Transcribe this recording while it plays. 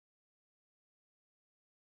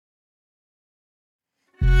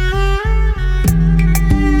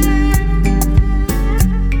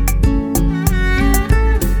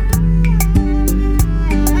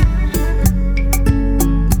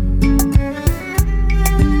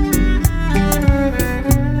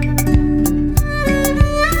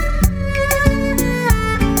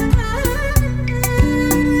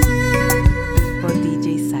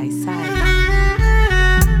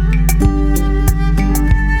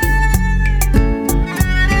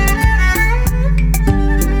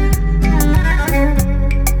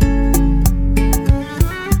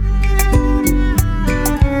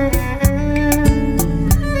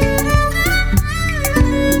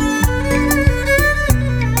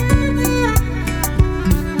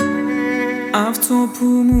αυτό που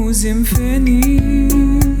μου ζυμφαίνει.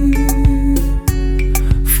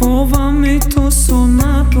 Φοβάμαι τόσο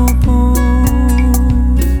να το πω.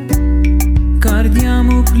 Καρδιά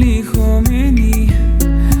μου πληγωμένη,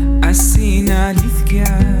 ας είναι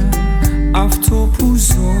αλήθεια αυτό που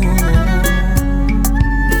ζω.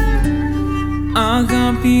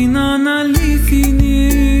 Αγάπη να είναι αληθινή,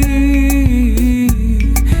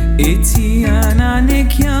 έτσι αν είναι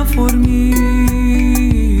και αφορμή.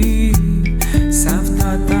 Σ'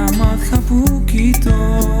 αυτά τα μάτια που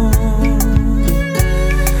κοιτώ,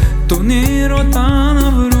 τον έρωτα να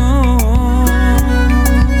βρω.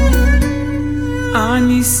 Αν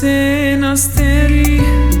είσαι ένα αστέρι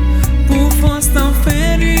που φως θα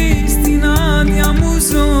φέρει στην άδεια μου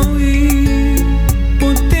ζωή,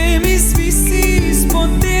 ποτέ μη σβήσεις,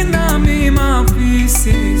 ποτέ να μη μ'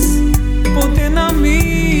 αφήσεις, ποτέ να μη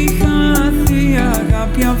χαθεί η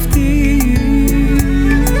αγάπη αυτή.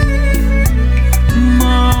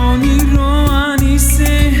 Μα όνειρο αν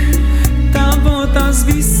είσαι, τα βότα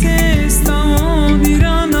σβήσες, τα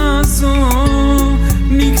όνειρα να ζω.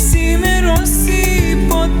 Μη ξημερώσει,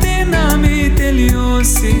 ποτέ να μη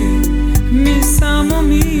τελειώσει, μέσα μου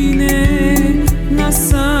μείνε να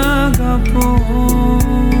σ' αγαπώ.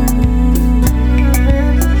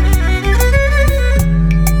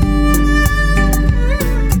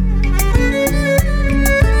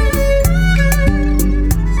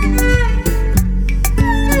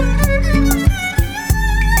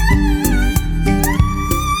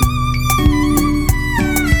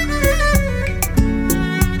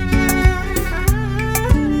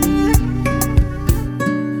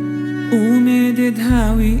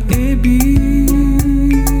 هاوي ابي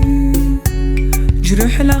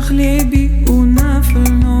جرح لغلبي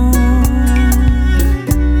ونافلنا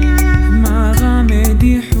ما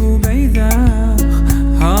غامدي حبيذاخ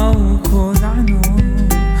هاو كود عنو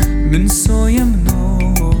من صويا منو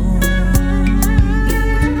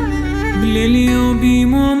بليليو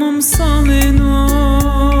بيموم مصامنو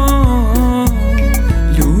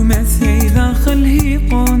لو مثي داخل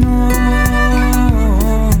هيقونو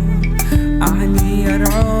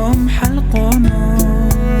يرعوم حلقنا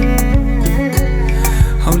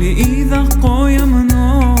حولي إذا قويمنا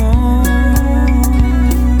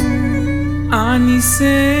Ani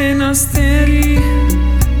se Ena Asteri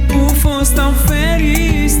που φως θα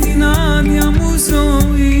φέρει στην άδεια μου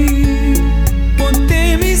ζωή. Ποτέ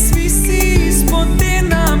μη σβήσεις, ποτέ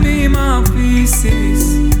να μη μ' αφήσεις,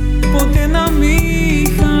 ποτέ να μη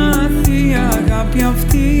χαθεί η αγάπη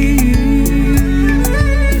αυτή.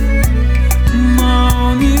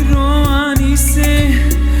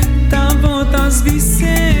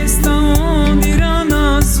 Σβήσες τα όνειρα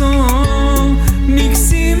να ζω. Μη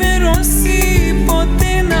ξημερώσει,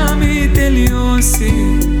 ποτέ να μη τελειώσει,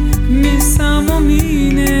 μέσα μου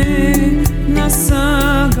μείνε να σ'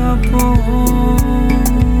 αγαπώ.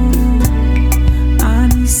 Αν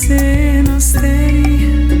είσαι ένα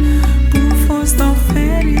αστέρι που φως θα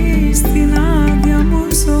φέρει στην άδεια μου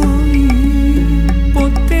ζωή,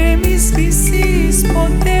 ποτέ μη σβήσεις,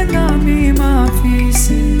 ποτέ να μη μ'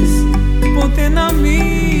 αφήσεις, ποτέ να μη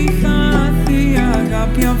χαθεί η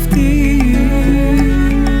αγάπη αυτή.